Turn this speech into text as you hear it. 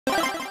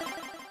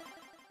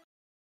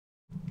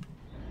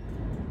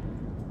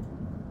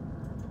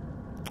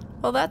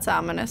Well, that's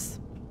ominous.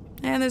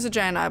 And there's a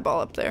giant eyeball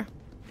up there.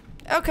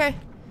 Okay.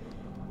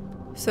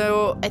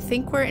 So I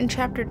think we're in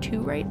chapter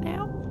 2 right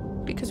now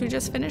because we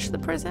just finished the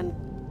prison.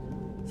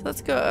 So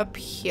let's go up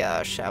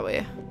here, shall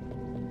we?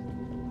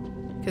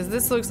 Because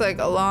this looks like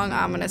a long,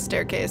 ominous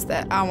staircase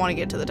that I want to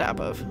get to the top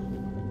of.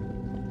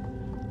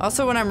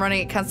 Also, when I'm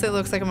running, it constantly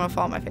looks like I'm gonna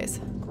fall on my face.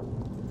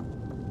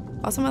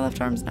 Also, my left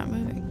arm's not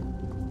moving.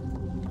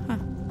 Huh.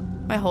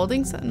 Am I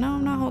holding something? No,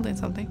 I'm not holding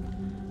something.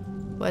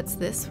 What's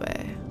this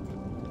way?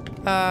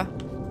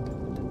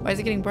 Why is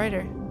it getting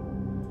brighter?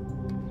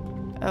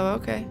 Oh,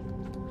 okay.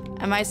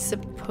 Am I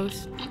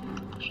supposed...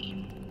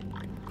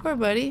 Poor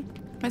buddy.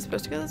 Am I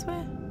supposed to go this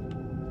way?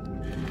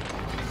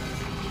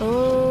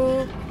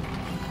 Oh.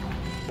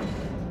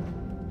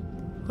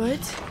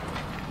 What?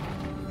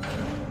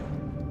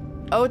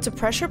 Oh, it's a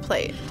pressure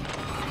plate.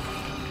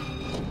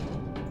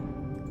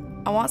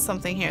 I want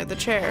something here. The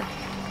chair.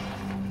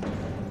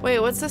 Wait,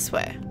 what's this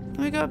way? Let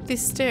me go up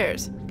these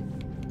stairs.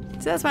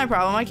 See, that's my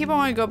problem. I keep on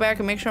wanting to go back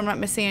and make sure I'm not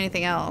missing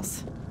anything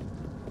else.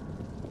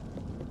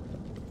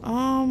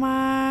 Oh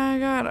my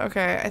god.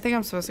 Okay, I think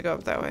I'm supposed to go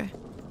up that way.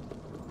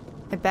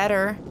 I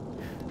better.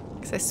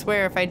 Because I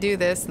swear if I do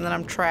this and then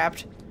I'm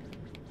trapped,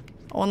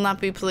 I will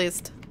not be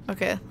pleased.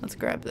 Okay, let's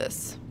grab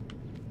this.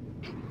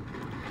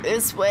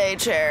 This way,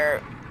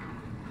 chair.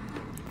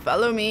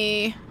 Follow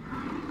me.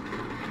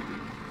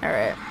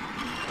 Alright.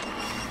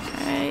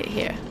 Right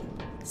here.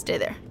 Stay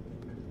there.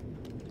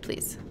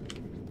 Please.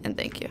 And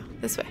thank you.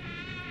 This way.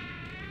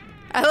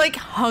 I like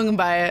hung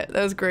by it.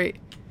 That was great.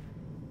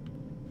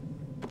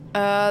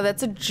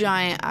 That's a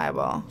giant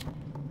eyeball.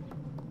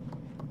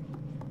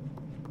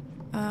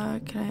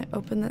 Can I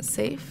open that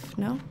safe?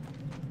 No?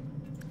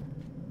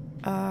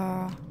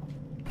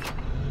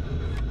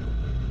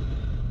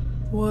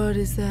 What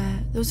is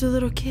that? Those are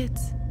little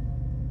kids.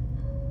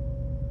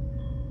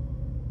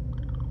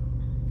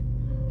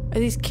 Are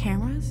these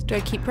cameras? Do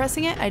I keep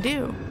pressing it? I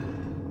do.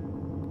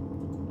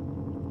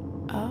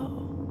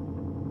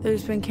 Oh.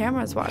 There's been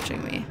cameras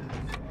watching me.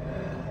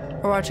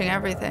 Or watching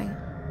everything.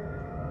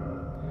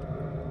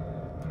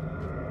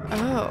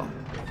 Oh.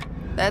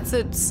 That's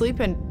a sleep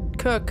and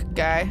cook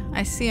guy.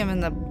 I see him in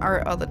the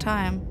art all the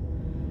time.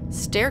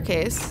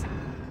 Staircase. How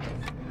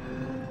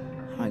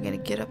am I gonna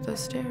get up those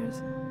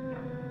stairs?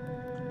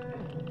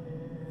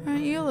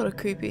 Aren't you a little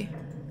creepy?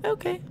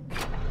 Okay.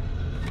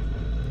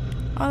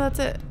 Oh, that's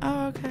it.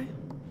 Oh, okay.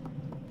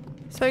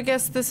 So I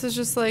guess this is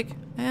just like,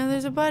 and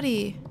there's a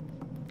buddy.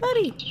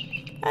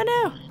 Buddy! I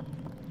know.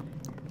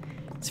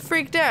 It's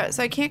freaked out,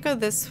 so I can't go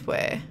this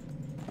way.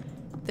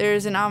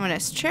 There's an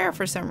ominous chair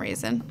for some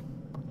reason.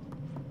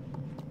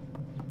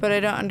 But I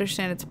don't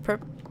understand its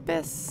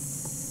purpose.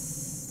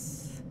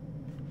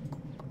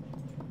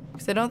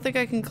 Because I don't think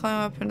I can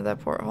climb up into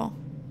that porthole.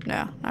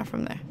 No, not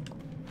from there.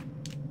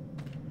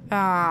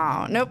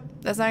 Oh, nope.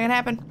 That's not gonna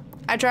happen.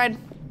 I tried.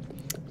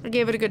 I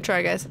gave it a good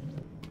try, guys.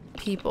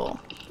 People.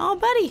 Oh,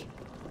 buddy.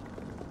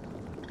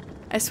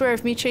 I swear,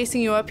 if me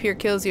chasing you up here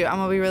kills you, I'm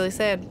gonna be really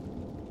sad.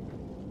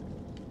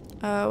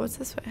 What's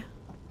this way?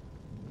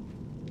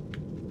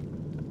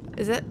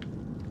 Is it?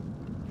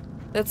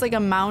 That's like a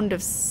mound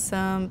of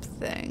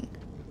something.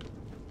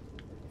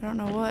 I don't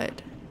know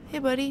what. Hey,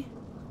 buddy.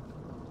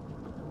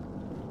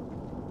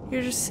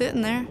 You're just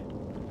sitting there.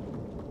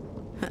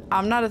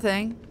 I'm not a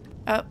thing.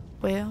 Oh,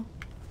 well.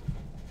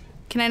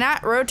 Can I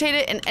not rotate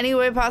it in any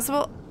way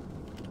possible?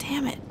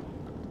 Damn it.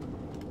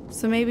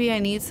 So maybe I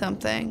need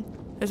something.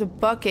 There's a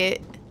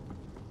bucket.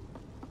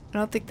 I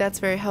don't think that's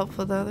very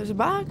helpful though. There's a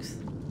box.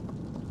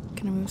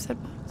 Can I move said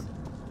box?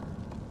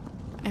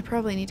 I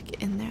probably need to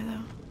get in there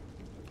though.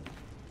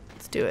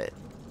 Let's do it.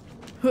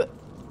 Huh.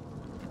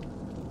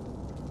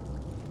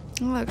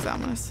 Oh, that looks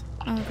ominous.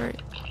 Oh,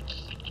 great.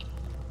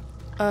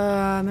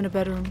 I'm in a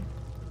bedroom.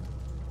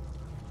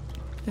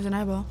 There's an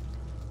eyeball.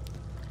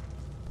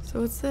 So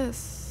what's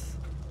this?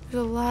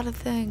 There's a lot of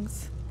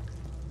things.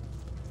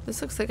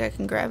 This looks like I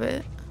can grab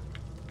it.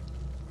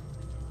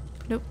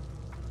 Nope.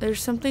 There's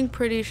something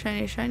pretty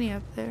shiny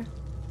up there.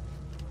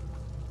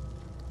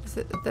 Is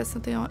it, that's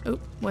something I want? Oh,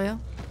 well.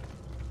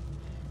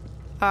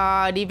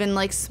 Ah, it even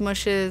like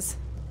smushes.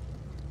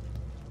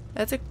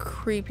 That's a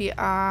creepy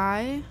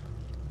eye.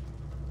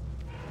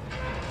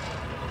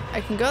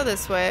 I can go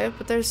this way,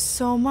 but there's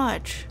so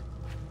much.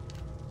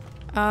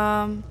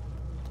 I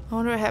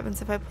wonder what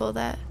happens if I pull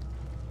that.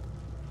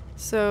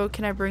 So,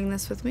 can I bring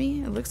this with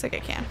me? It looks like I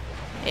can.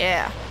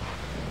 Yeah.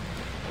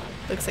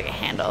 Looks like a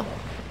handle.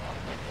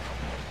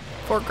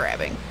 For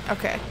grabbing.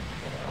 Okay.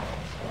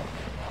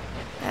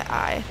 That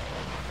eye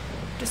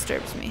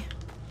disturbs me.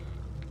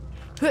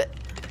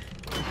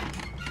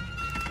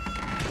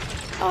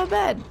 Oh, a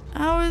bed.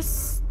 I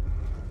was...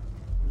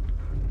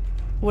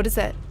 What is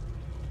that?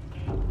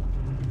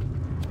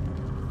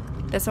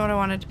 That's not what I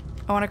wanted.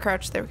 I want to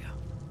crouch. There we go.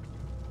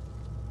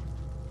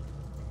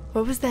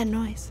 What was that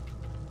noise?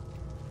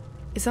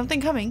 Is something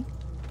coming?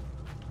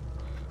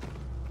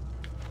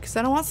 Because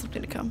I don't want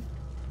something to come.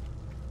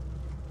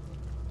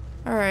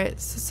 Alright,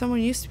 so someone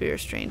used to be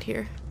restrained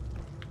here.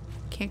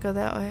 Can't go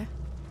that way.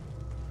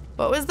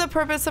 What was the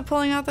purpose of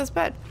pulling out this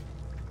bed?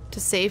 To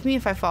save me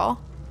if I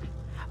fall?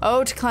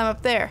 Oh, to climb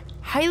up there.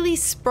 Highly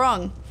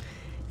sprung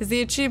is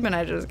the achievement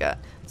I just got.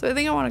 So I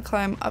think I want to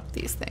climb up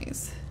these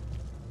things.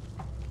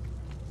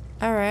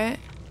 Alright.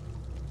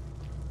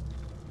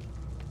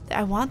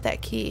 I want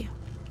that key.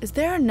 Is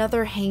there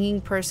another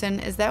hanging person?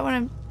 Is that what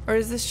I'm... Or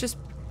is this just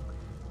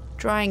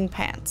drying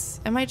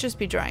pants? It might just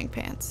be drying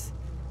pants.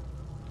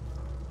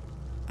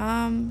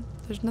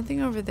 There's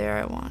nothing over there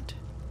I want.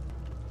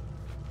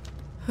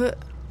 Huh.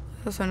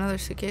 Also another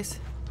suitcase.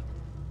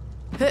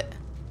 Huh.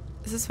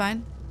 Is this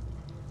fine?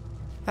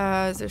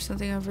 Is there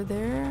something over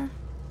there?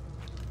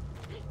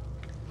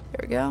 There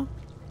we go.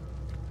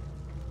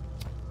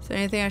 Is there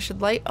anything I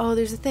should light? Oh,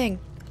 there's a thing.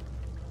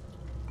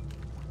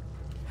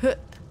 Huh.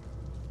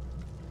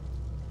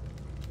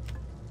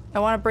 I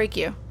want to break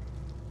you.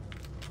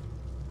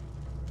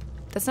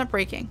 That's not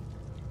breaking.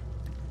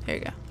 Here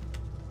you go.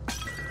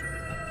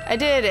 I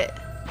did it.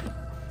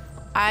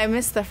 I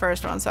missed the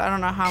first one, so I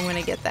don't know how I'm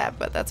gonna get that,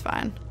 but that's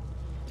fine.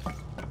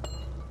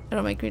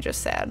 It'll make me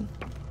just sad.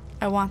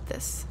 I want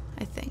this,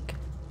 I think.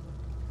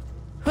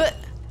 Huh.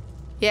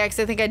 Yeah, because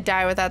I think I'd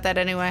die without that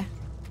anyway.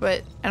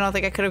 But I don't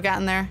think I could have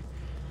gotten there.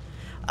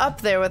 Up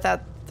there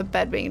without the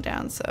bed being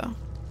down, so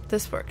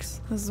this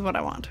works. This is what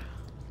I want.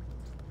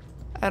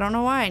 I don't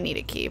know why I need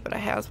a key, but I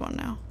have one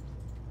now.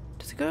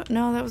 Does it go?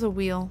 No, that was a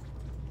wheel.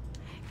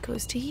 It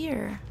goes to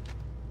here.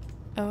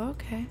 Oh,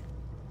 okay.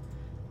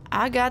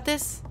 I got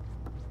this.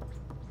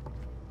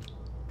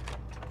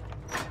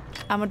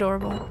 I'm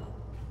adorable.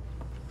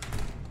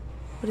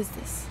 What is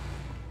this?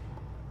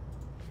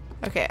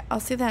 Okay, I'll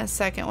see that in a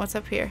second. What's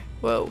up here?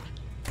 Whoa.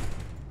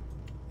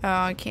 Oh,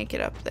 I can't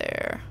get up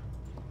there.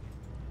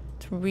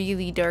 It's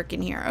really dark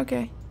in here.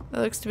 Okay,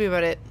 that looks to be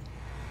about it.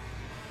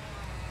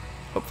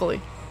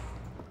 Hopefully.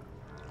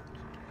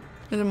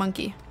 There's a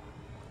monkey.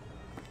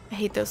 I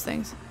hate those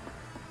things.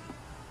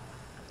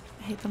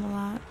 I hate them a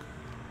lot.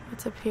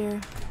 What's up here?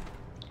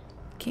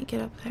 Can't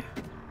get up there.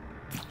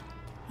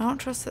 I don't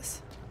trust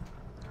this.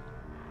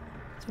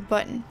 It's a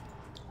button.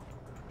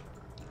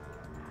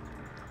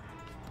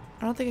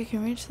 I don't think I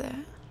can reach that.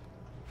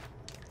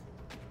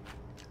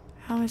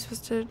 How am I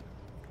supposed to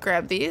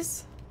grab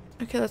these?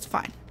 Okay, that's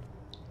fine.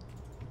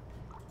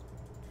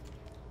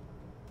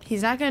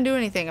 He's not gonna do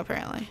anything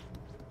apparently.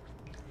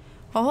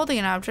 While holding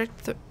an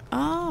object,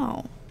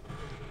 oh.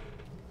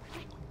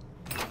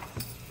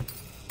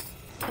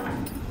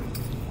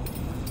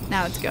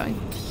 Now it's going.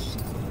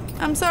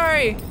 I'm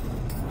sorry.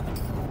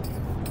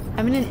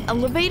 I'm in an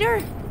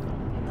elevator?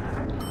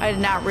 I did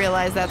not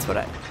realize that's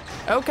what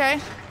okay.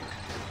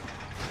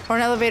 Or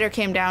an elevator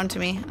came down to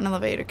me. An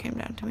elevator came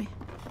down to me.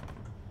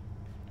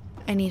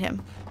 I need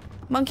him.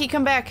 Monkey,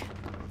 come back.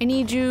 I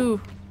need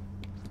you.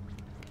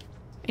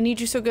 I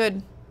need you so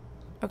good.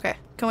 Okay,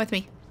 come with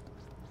me.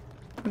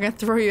 I'm gonna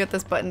throw you at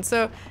this button.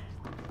 So,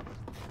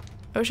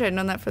 I wish I had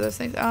known that for those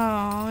things.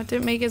 Oh, it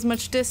didn't make as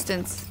much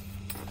distance.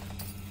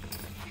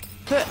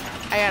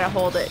 I gotta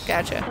hold it.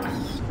 Gotcha.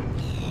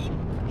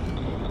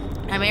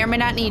 I may or may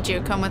not need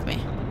you. Come with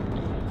me.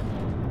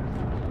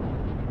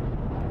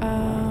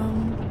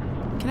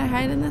 Can I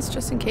hide in this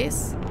just in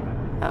case?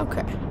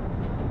 Okay.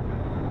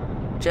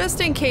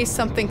 Just in case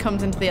something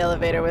comes into the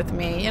elevator with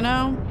me, you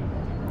know?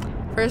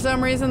 For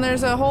some reason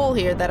there's a hole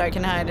here that I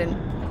can hide in.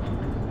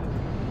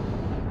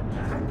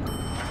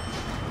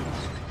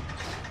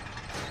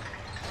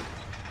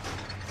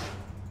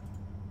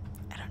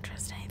 I don't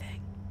trust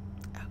anything.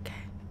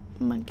 Okay.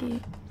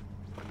 Monkey.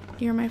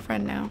 You're my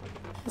friend now.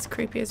 As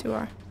creepy as you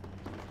are.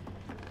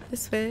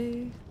 This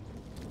way.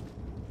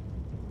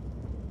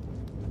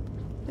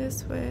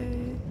 This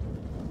way.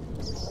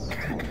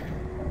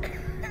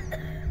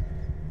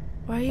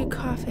 Why are you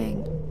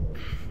coughing?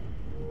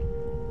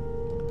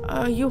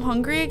 Are you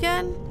hungry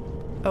again?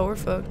 Oh, we're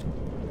fucked.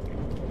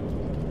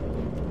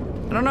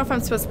 I don't know if I'm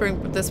supposed to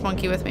bring this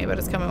monkey with me, but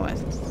it's coming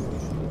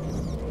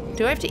with.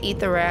 Do I have to eat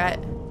the rat?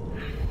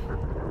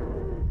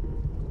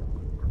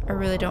 I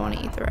really don't want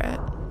to eat the rat,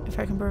 if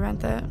I can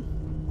prevent that.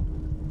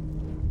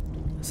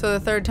 So the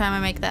third time I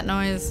make that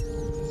noise,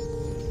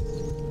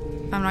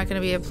 I'm not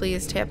gonna be a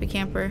pleased happy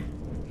camper.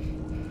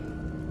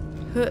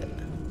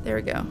 There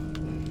we go.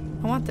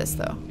 I want this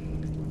though.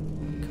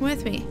 Come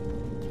with me.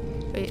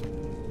 Wait.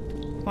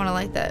 I want to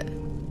light that.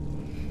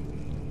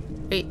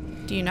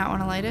 Wait, do you not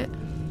want to light it?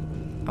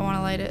 I want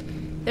to light it.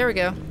 There we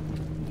go.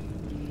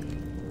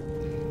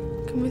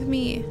 Come with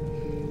me.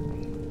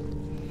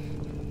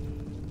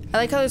 I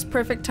like how there's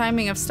perfect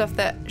timing of stuff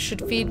that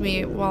should feed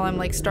me while I'm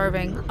like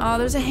starving. Oh,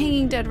 there's a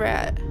hanging dead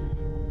rat.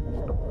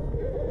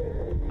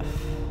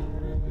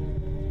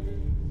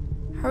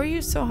 How are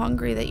you so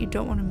hungry that you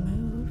don't want to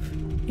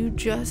move? You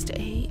just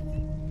ate.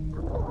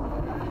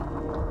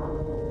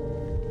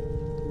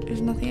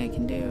 There's nothing I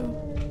can do.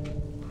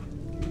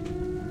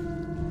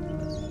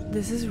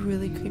 This is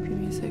really creepy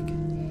music.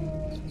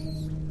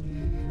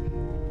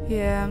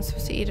 Yeah, I'm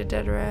supposed to eat a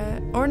dead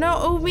rat. Or no,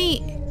 oh,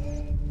 meat!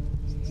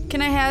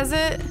 Can I has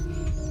it?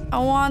 I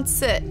want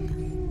it.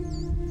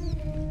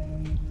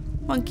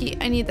 Monkey,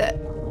 I need that.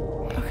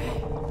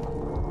 Okay.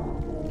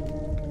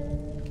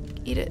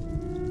 Eat it.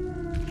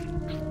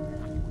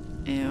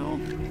 Ew.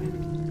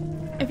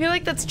 I feel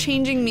like that's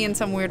changing me in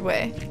some weird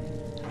way.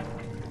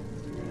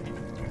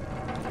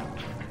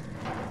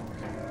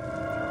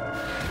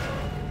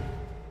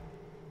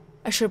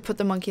 I should have put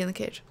the monkey in the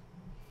cage.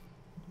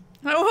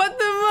 I want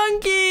the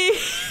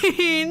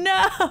monkey!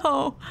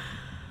 No!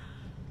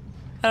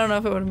 I don't know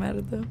if it would have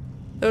mattered though.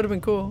 That would have been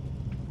cool.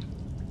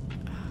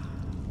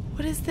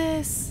 What is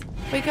this?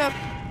 Wake up.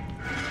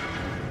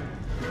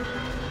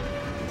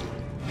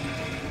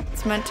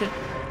 It's meant to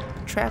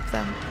trap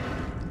them.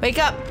 Wake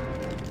up!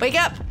 Wake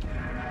up!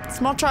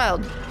 Small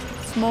child.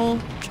 Small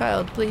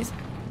child, please.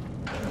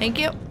 Thank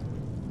you.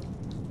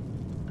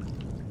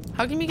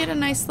 How can you get a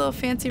nice little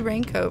fancy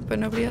raincoat, but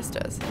nobody else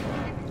does?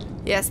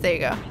 Yes, there you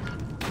go.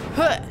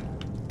 Huh.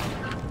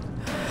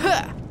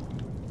 Huh.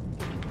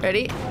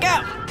 Ready?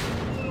 Go!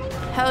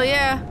 Hell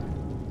yeah.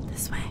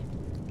 This way.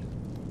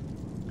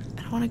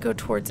 I don't want to go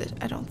towards it,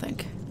 I don't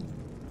think.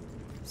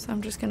 So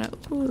I'm just gonna,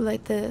 ooh,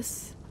 like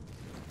this.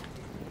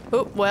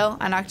 Oh, well,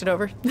 I knocked it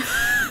over. This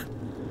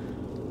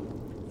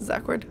is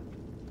awkward.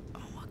 Oh,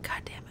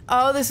 god damn it.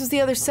 Oh, this was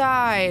the other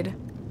side.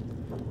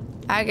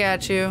 I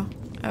got you.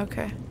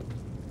 Okay.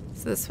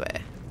 It's this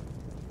way.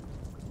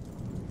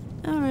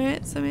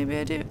 Alright, so maybe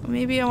I do.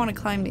 Maybe I want to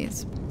climb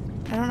these.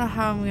 I don't know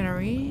how I'm gonna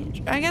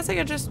reach. I guess I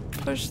could just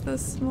push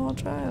this small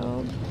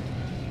child.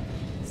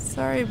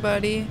 Sorry,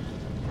 buddy.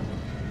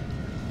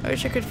 I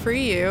wish I could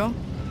free you.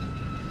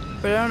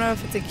 But I don't know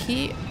if it's a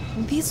key.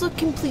 These look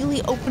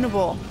completely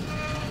openable.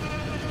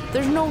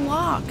 There's no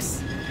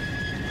locks.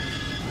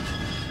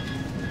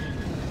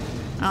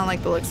 I don't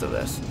like the looks of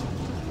this.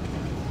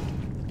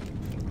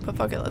 But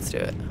fuck it, let's do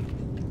it.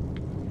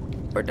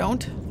 Or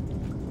don't.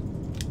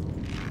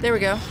 There we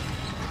go.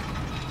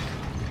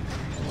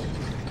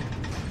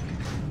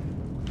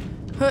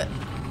 Huh.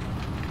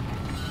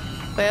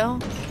 Well.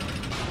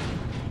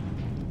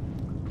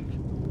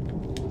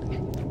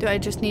 Do I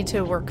just need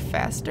to work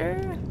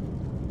faster?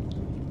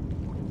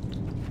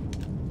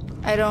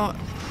 I don't...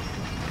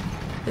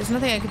 There's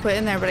nothing I could put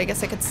in there, but I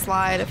guess I could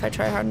slide if I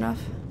try hard enough.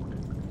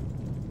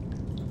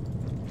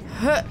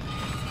 Huh.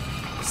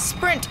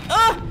 Sprint!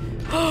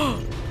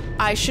 Oh!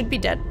 I should be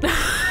dead.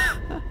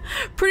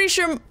 Pretty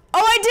sure...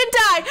 Oh, I did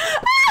die!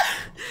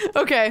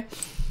 Ah! Okay.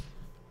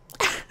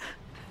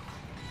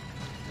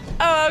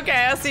 Oh,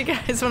 okay. I'll see you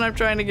guys when I'm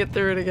trying to get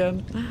through it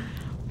again.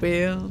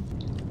 Well...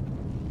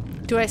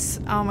 Do I...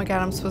 Oh my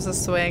god, I'm supposed to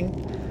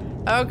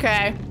swing.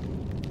 Okay.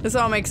 This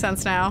all makes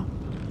sense now.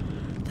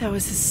 That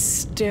was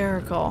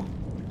hysterical.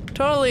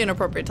 Totally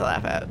inappropriate to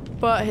laugh at,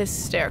 but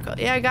hysterical.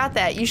 Yeah, I got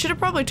that. You should have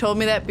probably told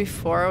me that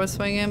before I was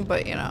swinging,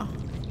 but you know.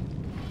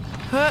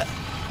 Huh.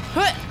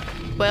 Huh.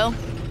 Well,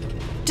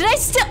 did I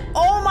still?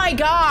 Oh my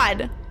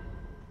god.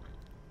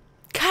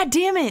 God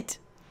damn it.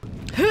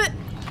 Huh.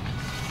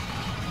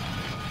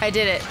 I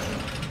did it.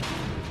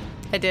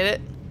 I did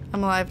it.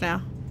 I'm alive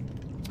now.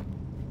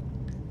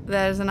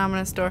 That is an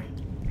ominous door.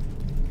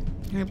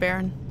 You're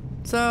barren.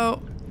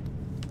 So,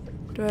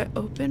 do I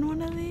open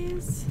one of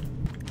these?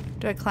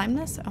 Do I climb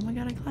this? Oh my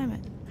god, I climb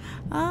it.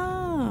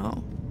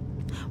 Oh.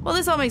 Well,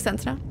 this all makes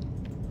sense now.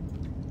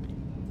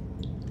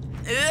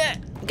 Ugh,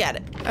 got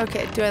it.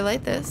 Okay, do I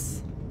light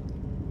this?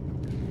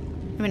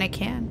 I mean, I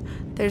can.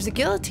 There's a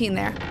guillotine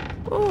there.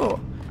 Ooh,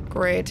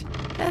 great.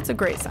 That's a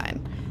great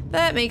sign.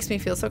 That makes me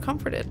feel so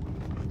comforted.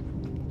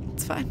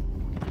 It's fine.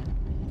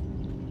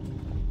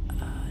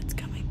 It's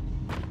coming.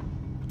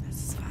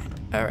 This is fine.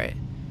 All right.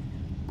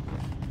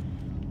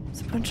 It's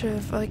a bunch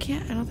of... Well, I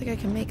can't... I don't think I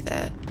can make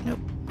that. Nope.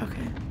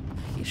 Okay.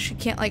 She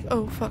can't, like...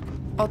 Oh, fuck.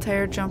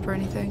 Altair jump or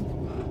anything.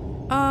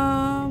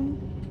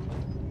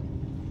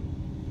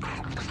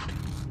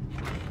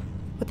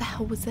 What the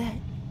hell was that?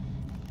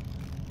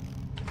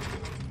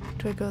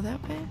 Do I go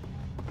that way?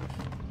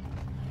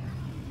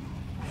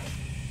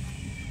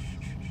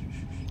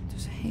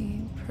 There's a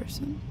hanging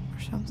person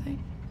or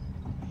something.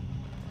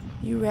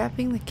 You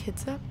wrapping the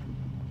kids up?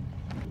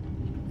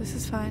 This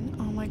is fine.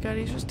 Oh my god,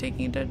 he's just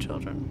taking dead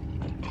children.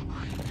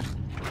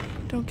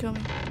 Don't kill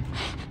me.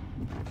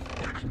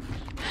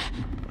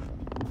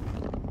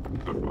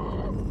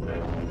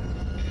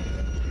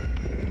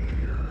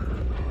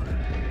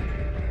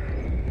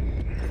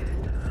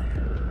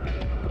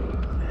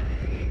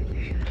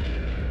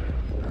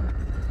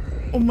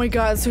 Oh my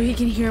god, so he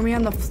can hear me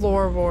on the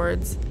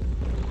floorboards.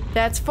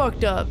 That's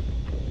fucked up.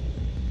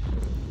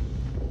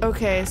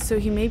 Okay, so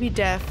he may be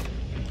deaf.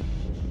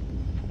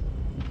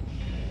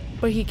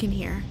 But he can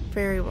hear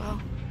very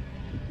well.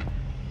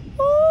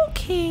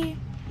 Okay.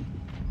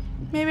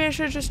 Maybe I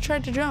should have just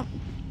tried to jump.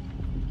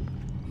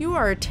 You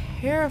are a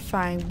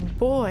terrifying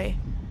boy.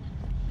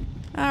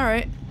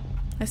 Alright.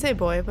 I say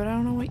boy, but I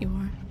don't know what you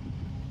are.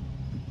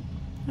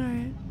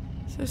 Alright.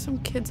 So there's some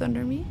kids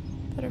under me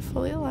that are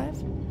fully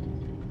alive.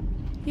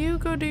 You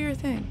go do your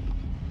thing.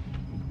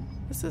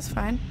 This is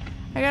fine.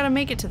 I gotta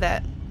make it to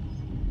that.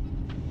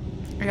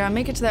 I gotta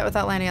make it to that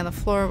without landing on the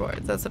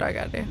floorboards. That's what I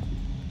gotta do.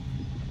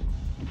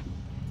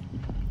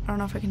 I don't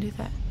know if I can do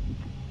that.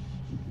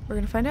 We're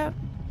gonna find out.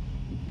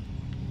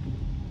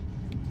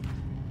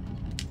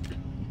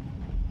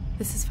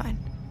 This is fine.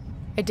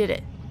 I did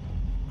it.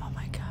 Oh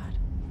my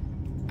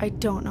I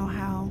don't know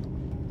how.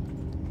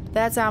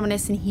 That's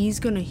ominous, and he's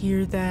gonna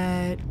hear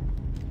that.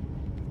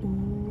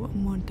 Ooh,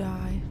 I'm gonna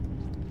die.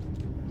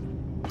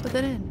 Put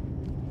that in.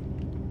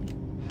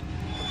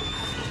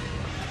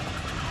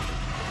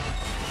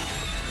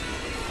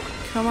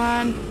 Come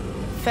on.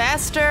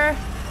 Faster.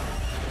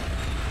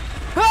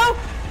 Oh!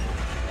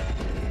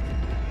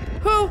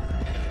 Who?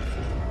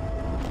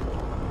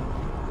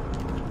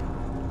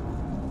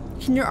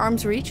 Can your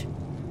arms reach?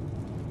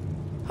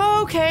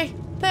 Oh, okay.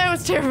 That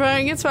was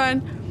terrifying. It's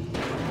fine.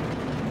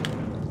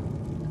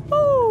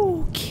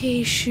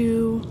 Okay,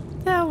 Shu.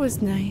 That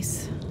was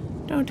nice.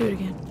 Don't do it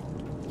again.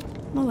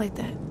 Not like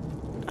that.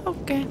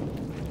 Okay.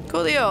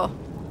 Cool deal.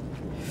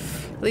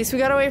 At least we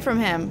got away from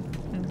him.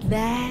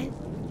 That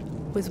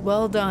was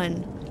well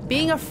done.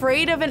 Being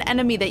afraid of an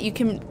enemy that you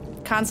can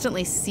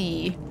constantly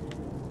see.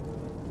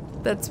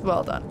 That's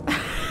well done.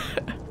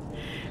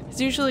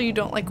 Because usually you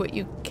don't like what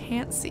you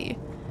can't see.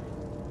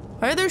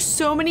 Why are there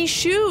so many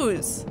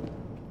shoes?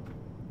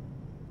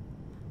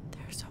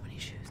 There are so many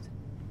shoes.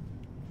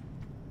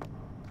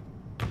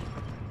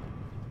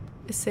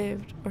 It's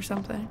saved or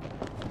something.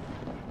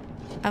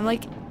 I'm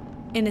like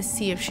in a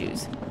sea of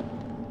shoes.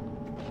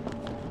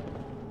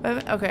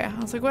 Okay, I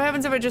was like, what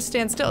happens if I just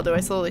stand still? Do I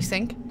slowly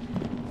sink?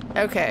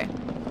 Okay.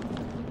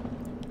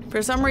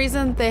 For some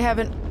reason, they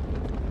haven't...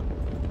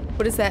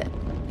 What is that?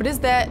 What is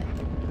that?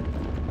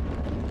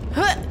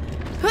 Huh!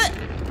 Huh!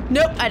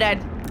 Nope, I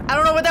died. I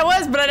don't know what that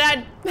was, but I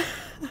died.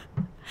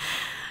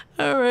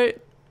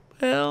 Alright.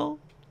 Well,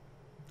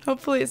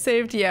 hopefully it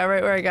saved. Yeah,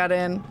 right where I got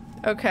in.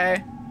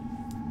 Okay.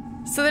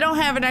 So they don't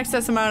have an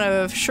excess amount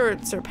of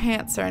shirts or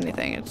pants or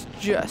anything. It's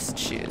just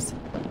shoes.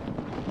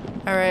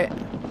 Alright.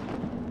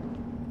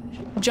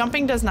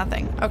 Jumping does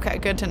nothing. Okay,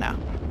 good to know.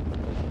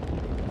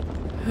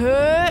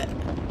 Huh.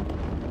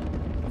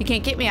 You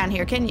can't get me on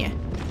here, can you?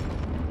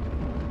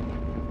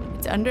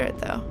 It's under it,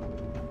 though.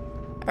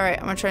 Alright,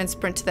 I'm gonna try and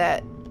sprint to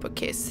that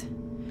bookcase.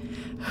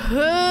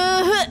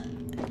 Huh.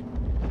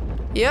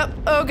 Yep.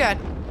 Oh, God.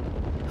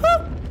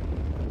 Whew.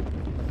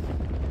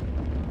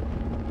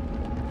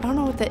 I don't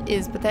know what that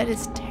is, but that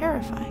is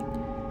terrifying.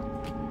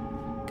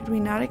 Could we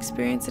not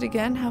experience it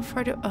again? How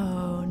far do...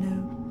 Oh,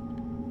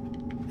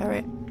 no.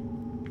 Alright.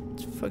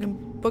 Let's fucking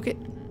book it.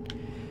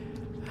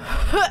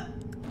 Huh.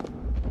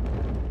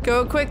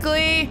 Go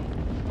quickly.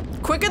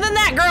 Quicker than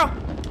that, girl.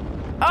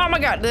 Oh my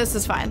God, this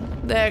is fine.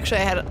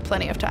 Actually, I had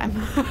plenty of time.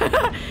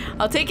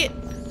 I'll take it.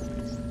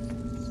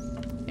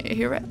 You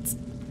hear rats?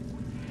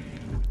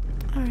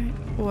 Alright,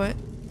 what?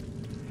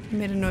 I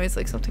made a noise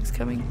like something's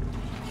coming.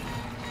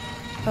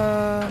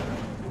 I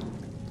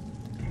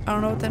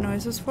don't know what that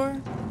noise was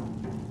for,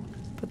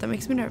 but that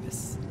makes me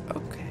nervous.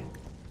 Okay.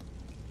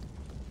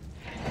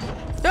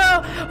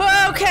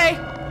 Oh, okay.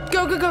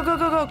 Go, go, go, go,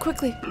 go, go,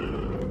 quickly.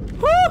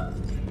 Woo!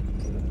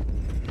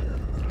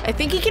 I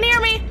think he can hear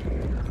me.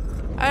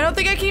 I don't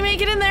think I can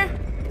make it in there.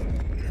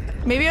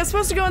 Maybe I was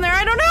supposed to go in there.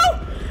 I don't know.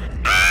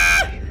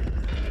 Ah!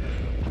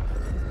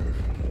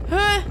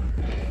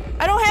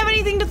 I don't have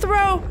anything to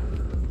throw.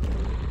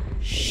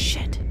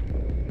 Shit.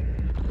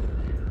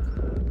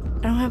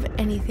 I don't have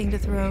anything to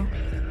throw.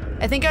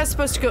 I think I was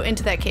supposed to go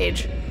into that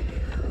cage,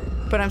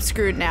 but I'm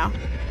screwed now.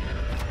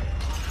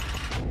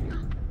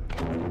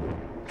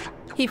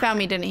 He found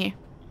me, didn't he?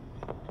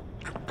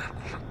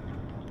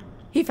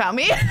 He found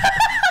me?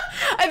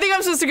 I think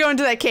I'm supposed to go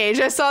into that cage.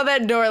 I saw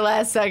that door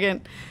last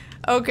second.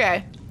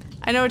 Okay.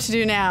 I know what to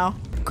do now.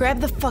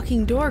 Grab the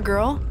fucking door,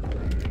 girl.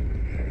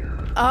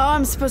 Oh,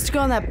 I'm supposed to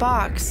go in that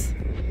box.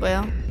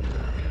 Well.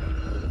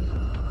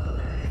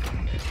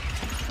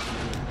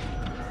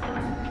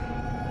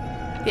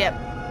 Yep.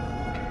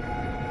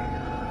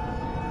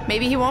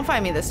 Maybe he won't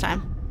find me this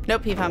time.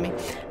 Nope, he found me.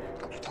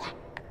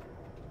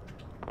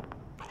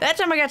 That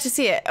time I got to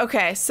see it.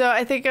 Okay, so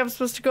I think I'm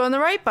supposed to go in the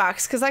right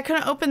box because I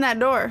couldn't open that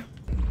door.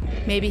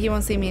 Maybe he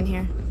won't see me in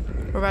here.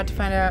 We're about to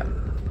find out.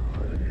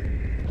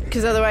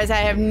 Because otherwise I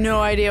have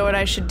no idea what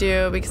I should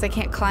do because I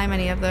can't climb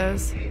any of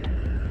those.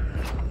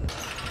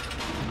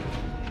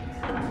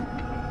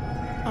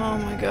 Oh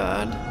my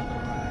God.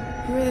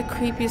 You are the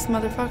creepiest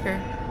motherfucker.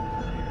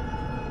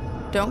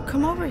 Don't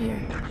come over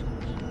here.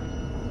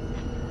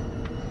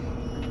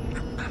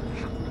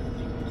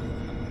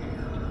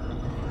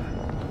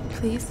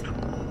 Please.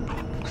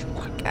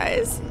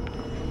 Guys,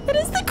 that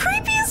is the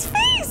creepiest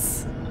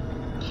face!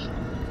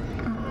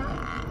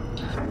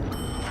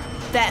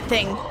 That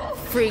thing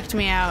freaked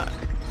me out.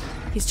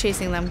 He's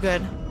chasing them,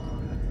 good.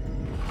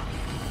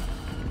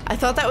 I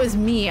thought that was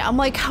me. I'm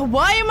like,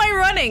 why am I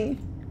running?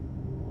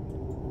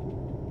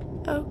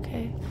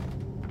 Okay.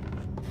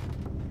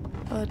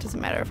 Well, it doesn't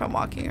matter if I'm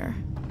walking or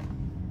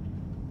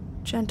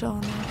gentle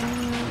on the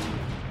road.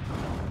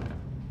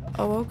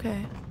 Oh,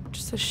 okay.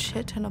 Just a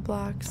shit ton of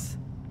blocks.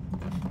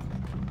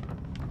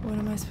 What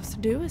am I supposed to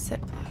do with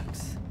said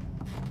blocks?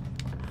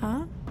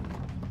 Huh?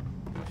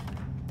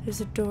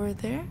 There's a door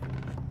there.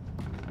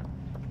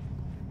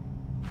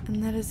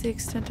 And that is the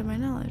extent of my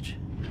knowledge.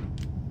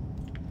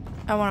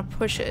 I want to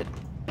push it.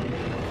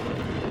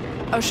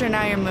 Oh, sure,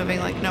 now you're moving,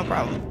 like, no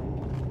problem.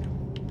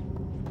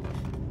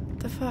 What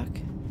the fuck?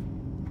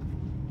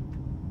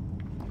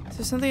 Is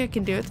there something I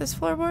can do with this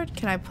floorboard?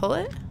 Can I pull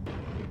it?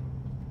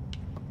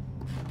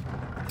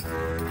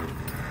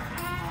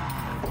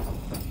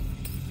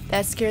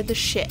 That scared the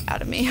shit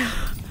out of me.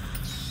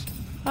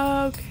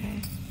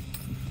 Okay.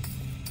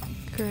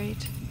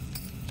 Great.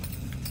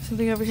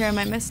 Something over here I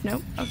might miss?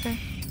 Nope. Okay.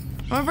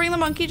 I'm gonna bring the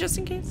monkey just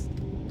in case.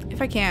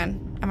 If I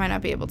can. I might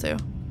not be able to.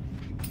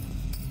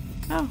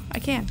 Oh, I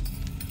can.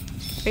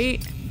 Are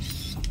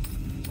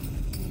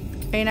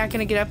you not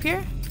gonna get up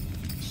here?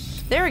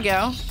 There we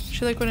go.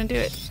 She like wouldn't do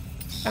it.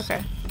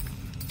 Okay.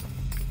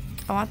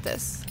 I want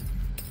this.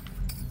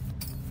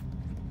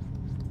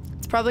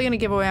 It's probably gonna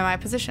give away my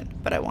position,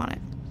 but I want it.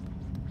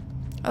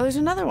 Oh, there's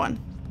another one.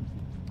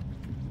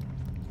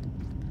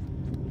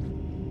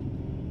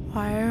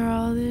 Why are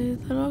all these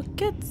little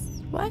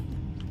kids? What?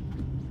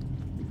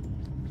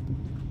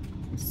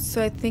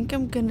 So I think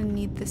I'm gonna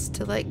need this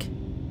to like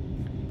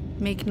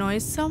make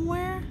noise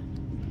somewhere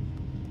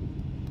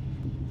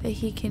that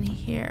he can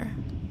hear.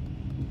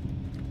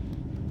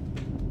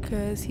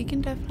 Because he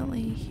can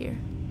definitely hear.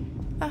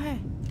 Oh, hey.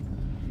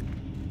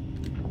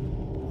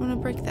 I'm gonna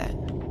break that.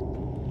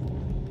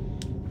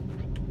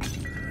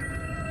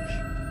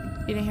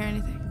 You didn't hear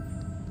anything?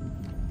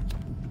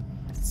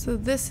 So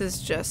this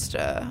is just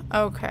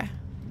okay.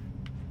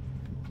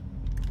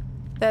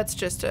 That's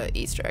just a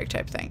Easter egg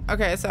type thing.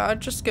 Okay, so I'll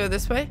just go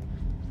this way.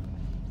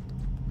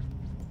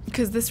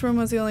 Because this room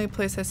was the only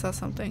place I saw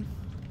something.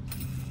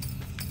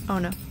 Oh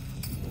no.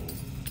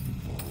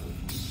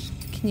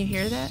 Can you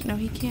hear that? No,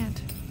 he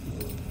can't.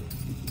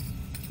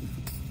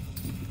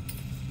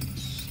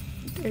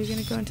 Are you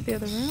gonna go into the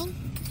other room?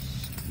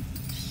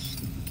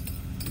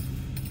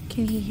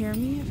 Can he hear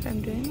me if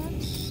I'm doing that?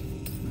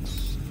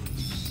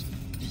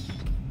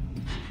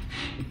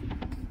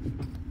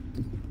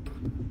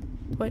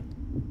 What?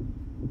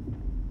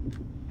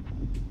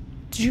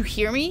 Did you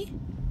hear me?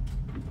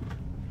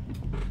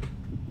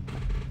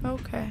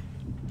 Okay.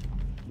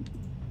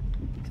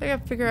 So I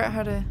gotta figure out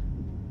how to...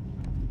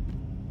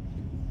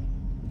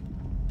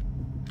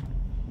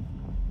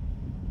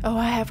 Oh,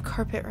 I have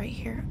carpet right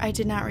here. I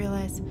did not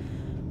realize.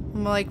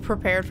 I'm like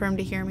prepared for him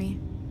to hear me.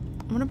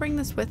 I'm gonna bring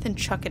this with and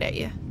chuck it at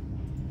you.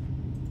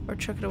 Or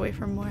chuck it away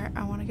from where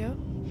I wanna go.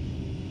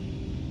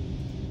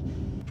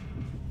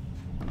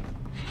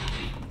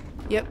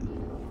 Yep.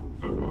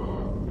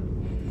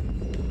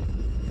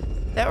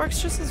 That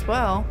works just as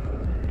well.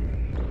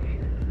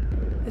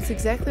 It's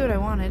exactly what I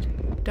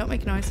wanted. Don't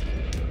make noise.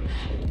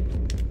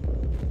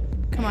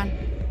 Come on.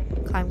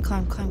 Climb,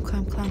 climb, climb,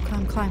 climb, climb,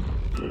 climb, climb.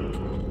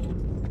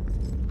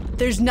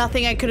 There's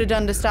nothing I could have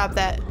done to stop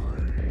that.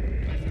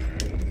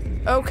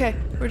 Okay,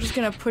 we're just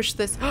gonna push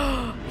this.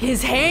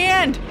 His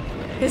hand!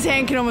 His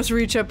hand can almost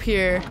reach up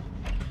here.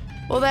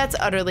 Well, that's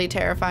utterly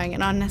terrifying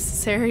and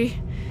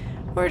unnecessary.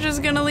 We're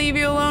just gonna leave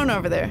you alone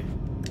over there.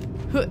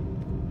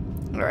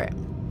 Alright.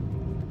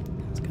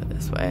 Let's go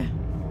this way.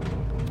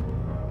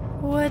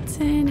 What's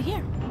in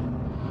here?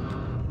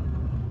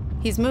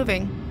 He's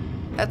moving.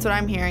 That's what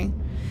I'm hearing.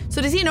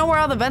 So does he know where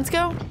all the vents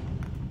go?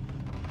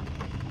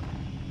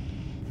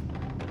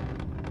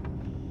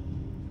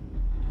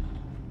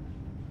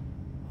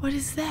 What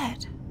is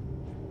that?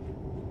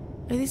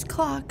 Are these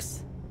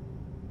clocks?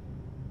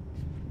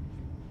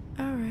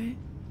 Alright.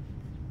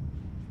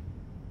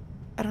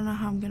 I don't know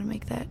how I'm gonna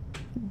make that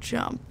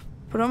jump,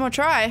 but I'm gonna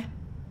try.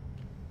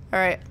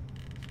 Alright.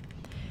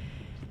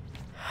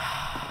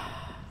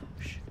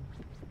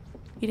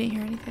 You didn't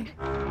hear anything?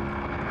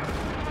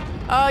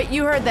 Oh,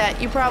 you heard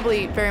that. You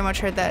probably very much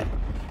heard that.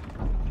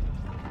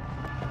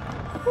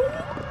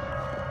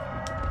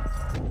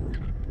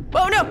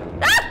 Oh no!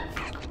 Ah!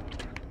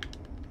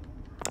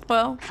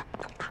 Well.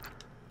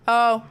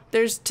 Oh,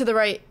 there's to the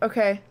right.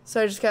 Okay,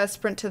 so I just gotta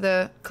sprint to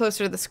the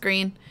closer to the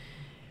screen.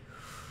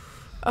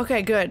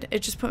 Okay, good. It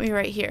just put me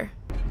right here.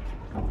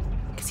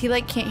 Cause he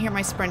like can't hear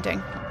my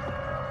sprinting.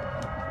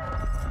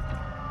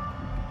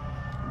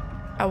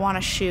 I want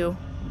a shoe.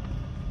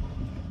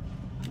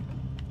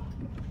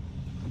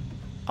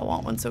 I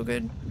want one so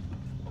good.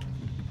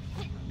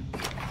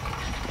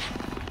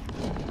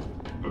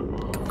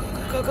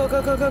 Go, go,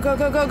 go, go, go, go,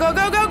 go, go, go,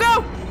 go, go,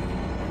 go!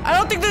 I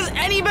don't think there's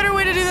any better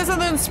way to do this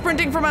other than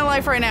sprinting for my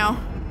life right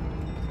now.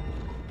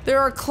 There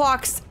are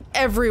clocks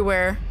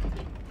everywhere.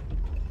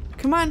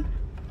 Come on.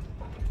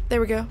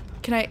 There we go.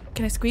 Can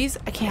I squeeze?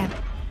 I can.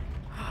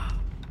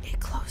 It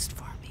closed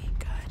for me.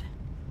 Good.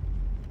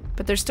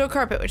 But there's still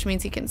carpet, which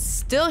means he can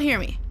still hear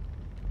me.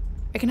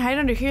 I can hide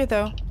under here,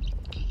 though.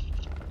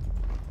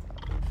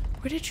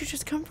 Where did you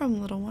just come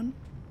from, little one?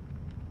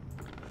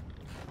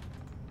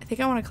 I think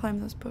I want to climb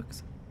those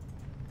books.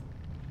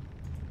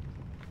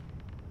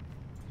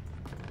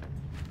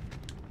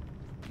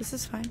 This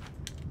is fine.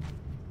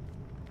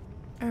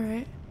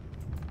 Alright.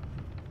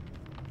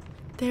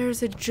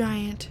 There's a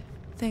giant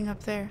thing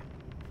up there.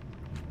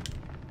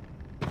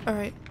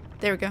 Alright,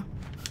 there we go.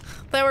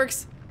 That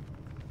works.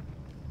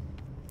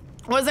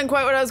 Wasn't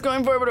quite what I was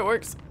going for, but it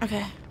works.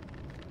 Okay.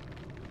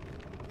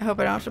 I hope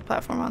I don't have to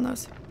platform on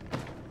those.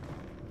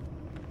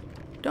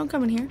 Don't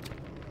come in here.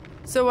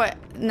 So what?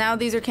 Now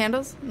these are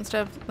candles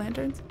instead of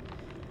lanterns?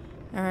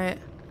 Alright.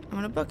 I'm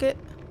gonna book it.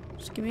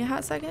 Just give me a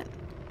hot second.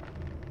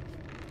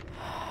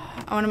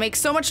 I wanna make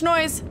so much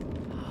noise.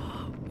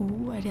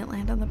 Ooh, I didn't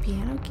land on the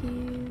piano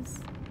keys.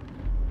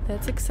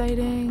 That's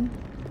exciting.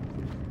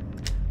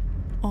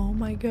 Oh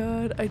my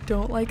god, I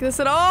don't like this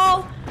at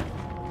all.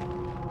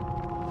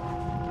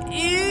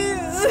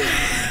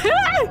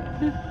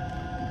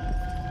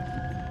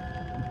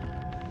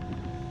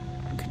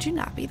 Could you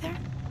not be there?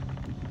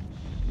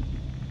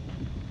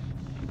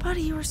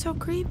 Buddy, you were so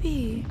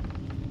creepy.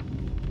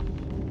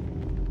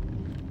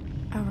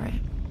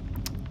 Alright.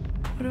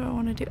 What do I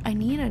want to do? I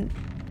need a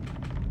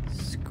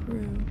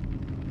screw.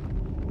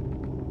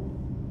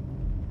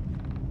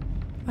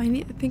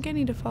 I think I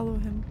need to follow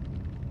him.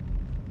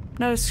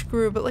 Not a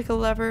screw, but like a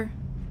lever.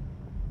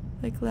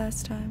 Like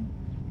last time.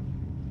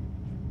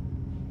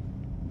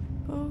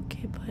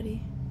 Okay,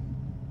 buddy.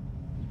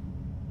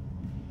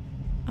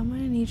 I'm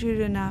gonna need you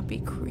to not be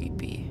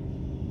creepy.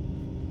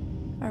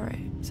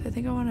 Alright, so I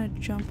think I want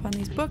to jump on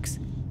these books.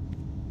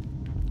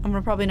 I'm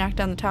gonna probably knock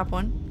down the top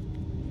one.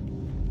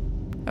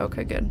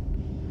 Okay, good.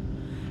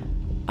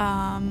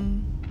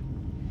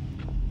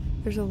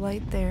 There's a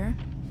light there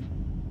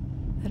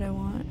that I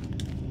want.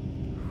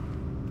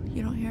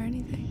 You don't hear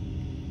anything.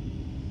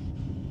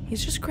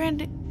 He's just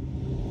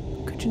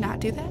grinding. Could you not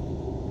do that?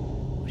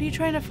 What are you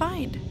trying to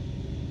find?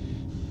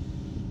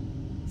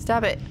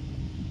 Stop it.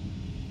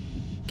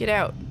 Get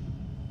out.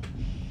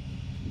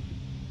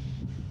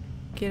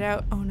 Get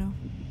out. Oh no.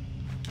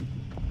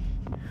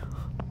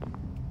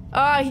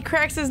 Ah, oh, he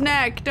cracks his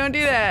neck. Don't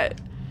do that.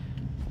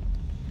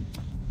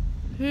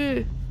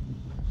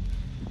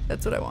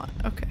 That's what I want.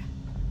 Okay.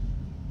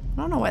 I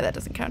don't know why that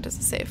doesn't count as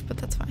a save, but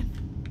that's fine.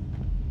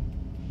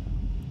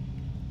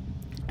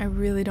 I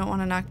really don't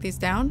want to knock these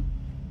down,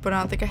 but I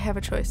don't think I have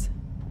a choice.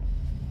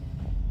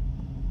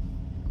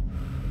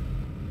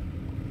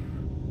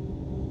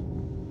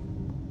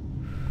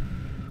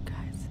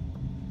 Guys.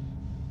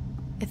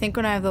 I think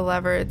when I have the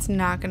lever, it's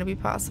not going to be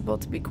possible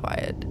to be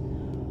quiet.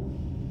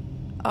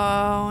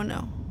 Oh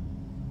no.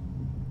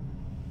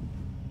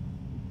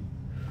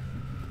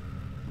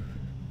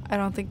 I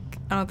don't think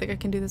I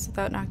can do this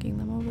without knocking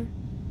them over.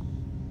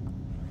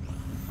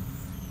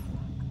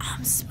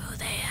 I'm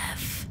smooth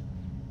AF.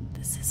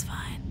 This is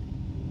fine.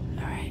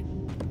 Alright.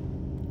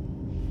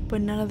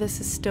 But none of this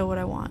is still what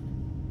I want.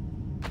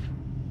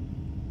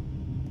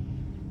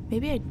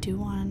 Maybe I do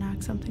want to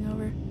knock something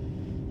over.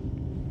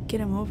 Get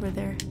him over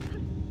there.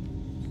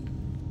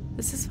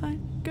 This is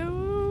fine.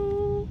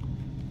 Go!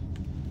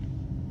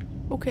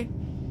 Okay.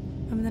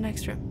 I'm in the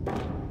next room.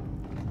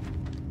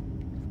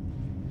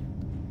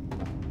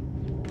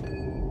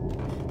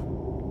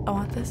 I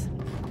want this.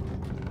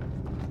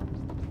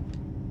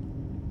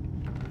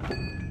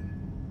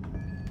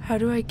 How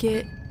do I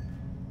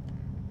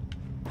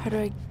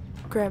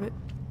grab it?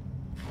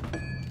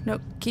 No,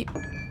 keep.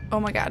 Oh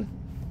my god.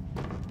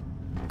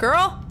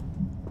 Girl!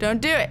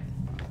 Don't do it!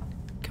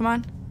 Come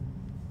on.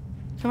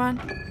 Come on.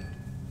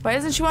 Why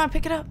doesn't she want to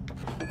pick it up?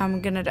 I'm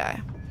gonna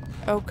die.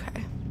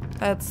 Okay.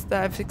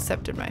 I've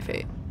accepted my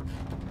fate.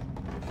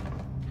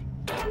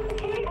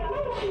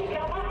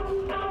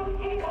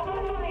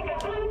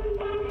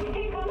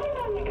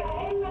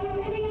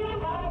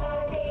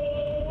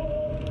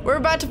 We're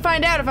about to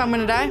find out if I'm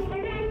gonna die.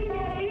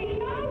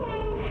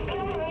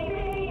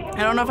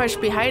 I don't know if I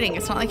should be hiding.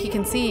 It's not like he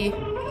can see.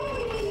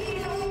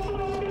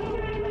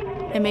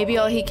 And maybe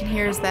all he can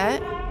hear is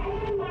that.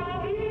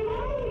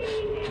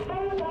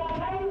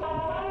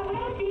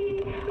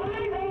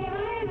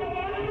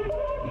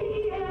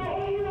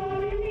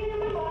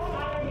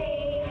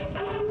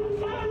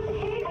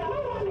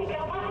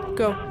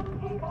 Go.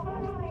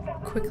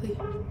 Quickly.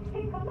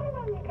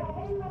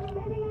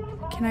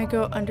 Can I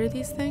go under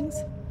these things?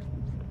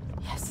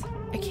 Yes,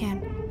 I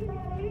can.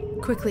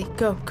 Quickly,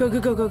 go. Go, go,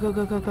 go, go, go,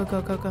 go, go, go,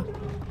 go, go, go.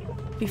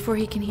 Before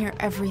he can hear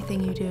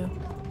everything you do.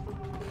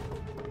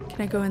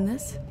 Can I go in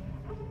this?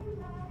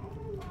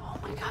 Oh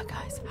my god,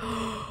 guys.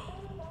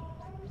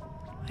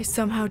 I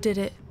somehow did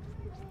it.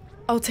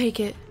 I'll take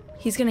it.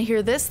 He's gonna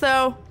hear this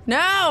though.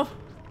 No!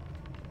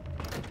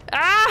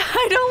 Ah,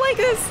 I don't like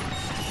this.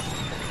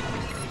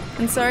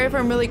 I'm sorry if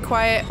I'm really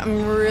quiet.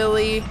 I'm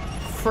really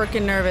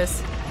freaking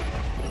nervous.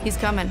 He's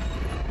coming.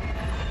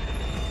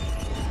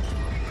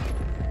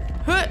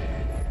 Huh.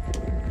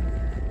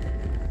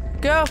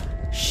 Go.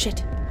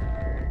 Shit.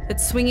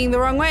 It's swinging the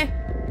wrong way.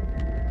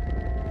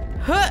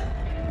 Huh.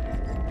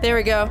 There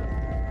we go.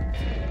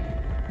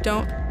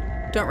 Don't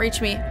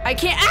reach me. I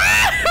can't.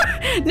 Ah!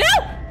 No!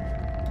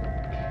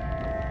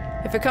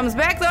 If it comes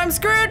back though, I'm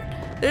screwed.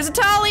 There's a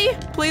Tolly.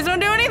 Please don't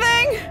do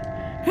anything.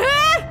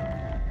 Ah!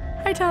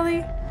 Hi,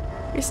 Tolly.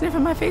 You're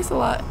sniffing my face a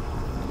lot.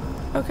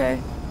 Okay.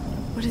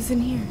 What is in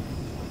here?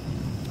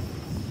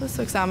 This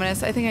looks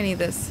ominous. I think I need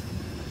this.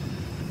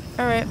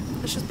 Alright,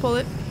 let's just pull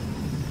it.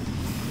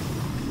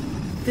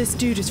 This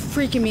dude is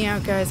freaking me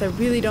out, guys. I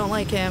really don't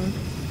like him.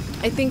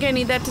 I think I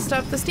need that to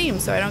stop the steam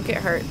so I don't get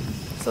hurt.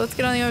 So let's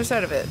get on the other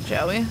side of it,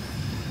 shall we?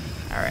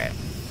 Alright.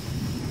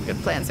 Good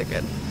plans are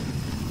good.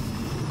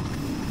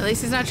 At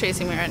least he's not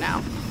chasing me right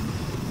now.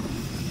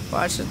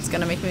 Watch, it's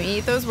gonna make me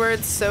eat those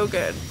words so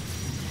good.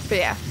 But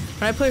yeah,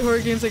 when I play horror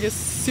games, I get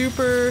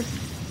super,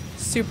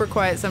 super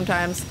quiet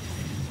sometimes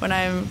when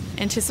I'm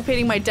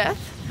anticipating my death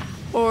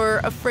or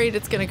afraid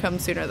it's gonna come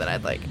sooner than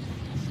I'd like.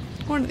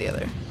 One or the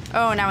other.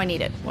 Oh, now I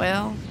need it.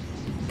 Well,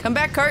 come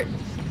back, cart.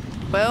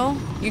 Well,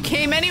 you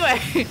came anyway.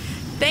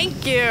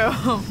 Thank you.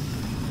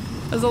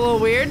 That was a little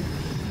weird.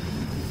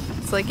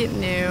 It's like it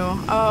knew.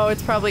 Oh,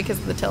 it's probably because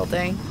of the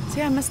tilting. So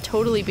yeah, I must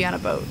totally be on a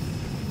boat.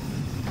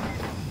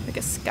 Like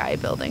a sky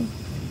building.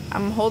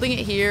 I'm holding it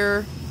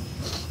here.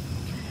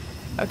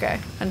 Okay,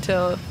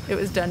 until it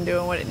was done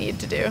doing what it needed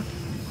to do.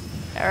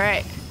 All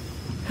right.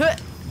 Huh.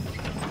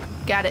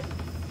 Got it.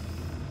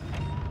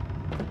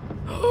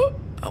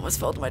 I almost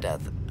fell to my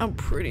death. I'm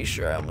pretty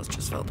sure I almost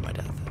just fell to my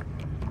death.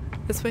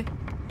 This way.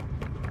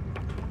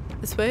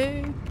 This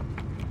way.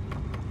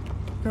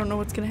 I don't know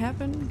what's gonna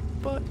happen,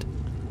 but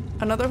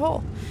another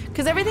hole.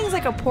 Because everything's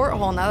like a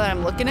porthole now that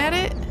I'm looking at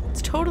it.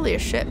 It's totally a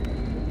ship.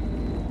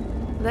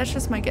 But that's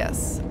just my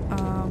guess.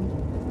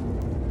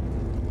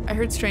 I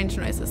heard strange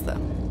noises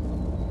though.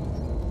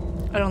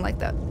 I don't like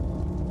that.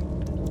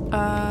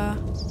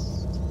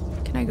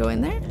 Can I go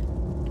in there?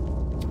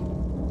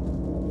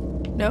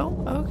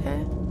 No?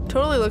 Okay.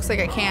 Totally looks like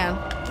I can.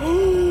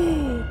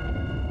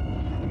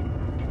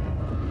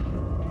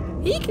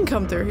 He can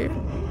come through here.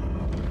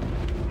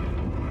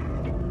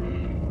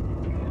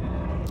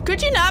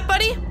 Could you not,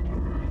 buddy?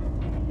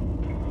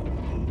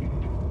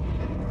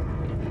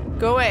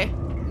 Go away.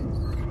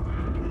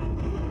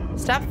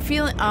 Stop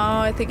feeling. Oh,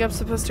 I think I'm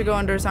supposed to go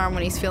under his arm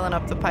when he's feeling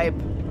up the pipe.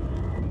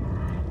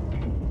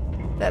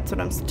 That's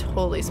what I'm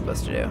totally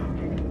supposed to do.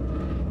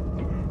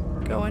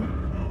 Going.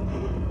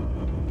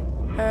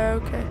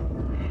 Okay.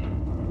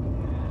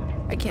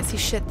 I can't see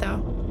shit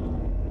though.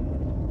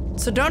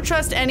 So don't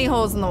trust any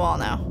holes in the wall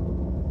now.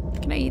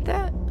 Can I eat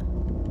that?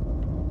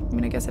 I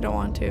mean, I guess I don't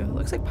want to. It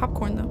looks like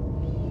popcorn though.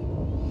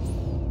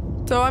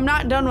 So I'm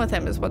not done with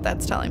him is what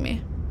that's telling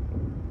me.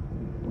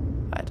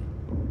 What?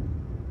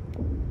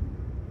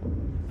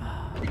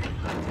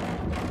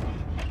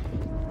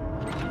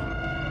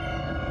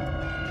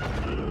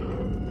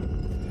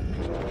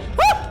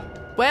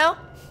 Well,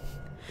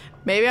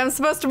 maybe I'm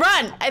supposed to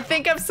run. I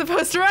think I'm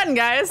supposed to run,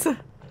 guys.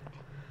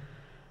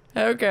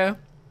 Okay.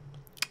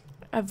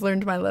 I've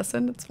learned my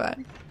lesson. It's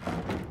fine.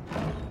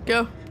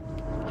 Go.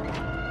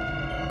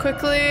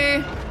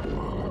 Quickly.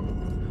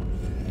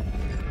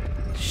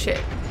 Shit.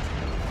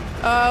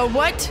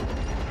 What?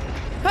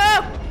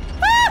 Ah!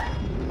 Ah!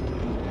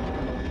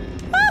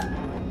 Ah!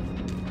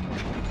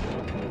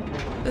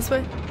 This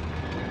way?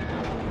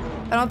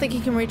 I don't think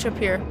he can reach up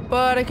here,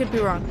 but I could be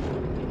wrong.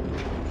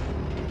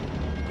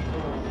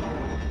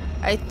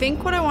 I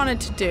think what I wanted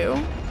to do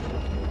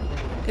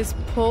is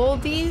pull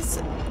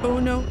these. Oh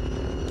no.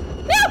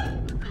 No!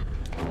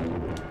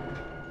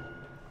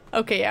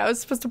 Okay, yeah, I was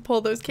supposed to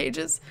pull those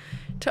cages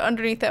to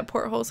underneath that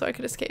porthole so I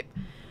could escape.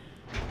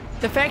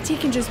 The fact he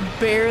can just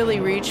barely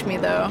reach me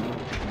though.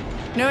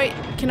 No, wait,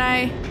 can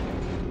I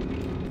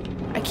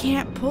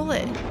can't pull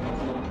it.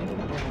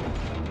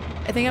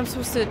 I think I'm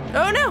supposed to.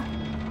 Oh no!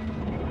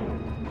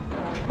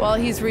 While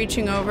he's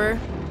reaching over.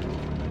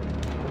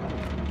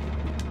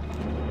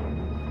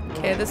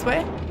 Okay, this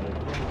way.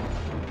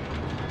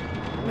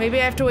 Maybe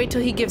I have to wait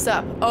till he gives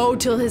up. Oh,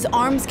 till his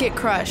arms get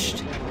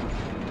crushed.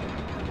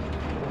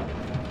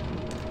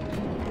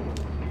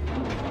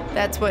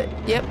 That's what,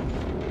 yep.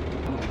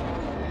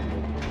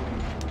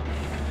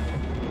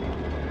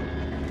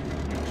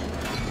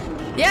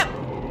 Yep!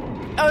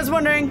 I was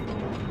wondering.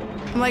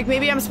 I'm like,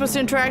 maybe I'm supposed to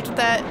interact with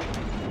that.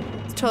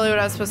 It's totally what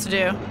I was supposed to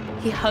do.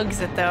 He hugs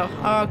it though.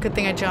 Oh, good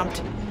thing I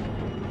jumped.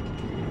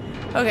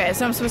 Okay,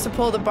 so I'm supposed to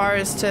pull the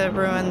bars to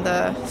ruin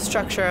the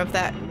structure of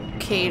that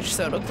cage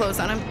so it'll close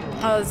on him.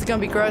 Oh, this is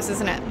gonna be gross,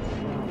 isn't it?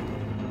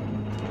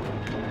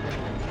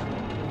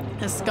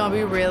 This is gonna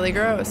be really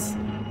gross.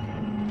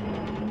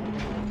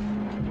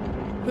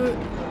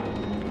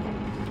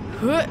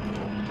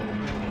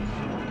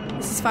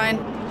 This is fine.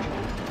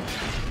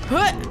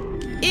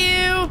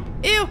 Ew!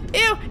 Ew!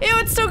 Ew! Ew!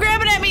 It's still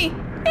grabbing at me!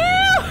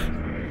 Ew!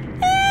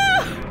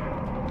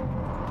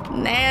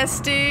 Ew!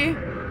 Nasty.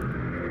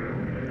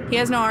 He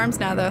has no arms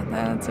now, though.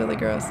 That's really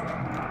gross.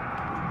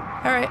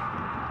 Alright.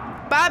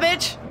 Bye,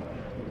 bitch!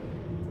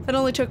 That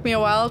only took me a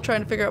while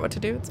trying to figure out what to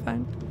do. It's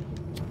fine.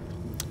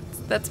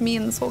 That's me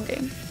in this whole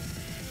game.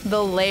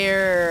 The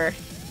Lair.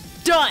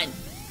 Done!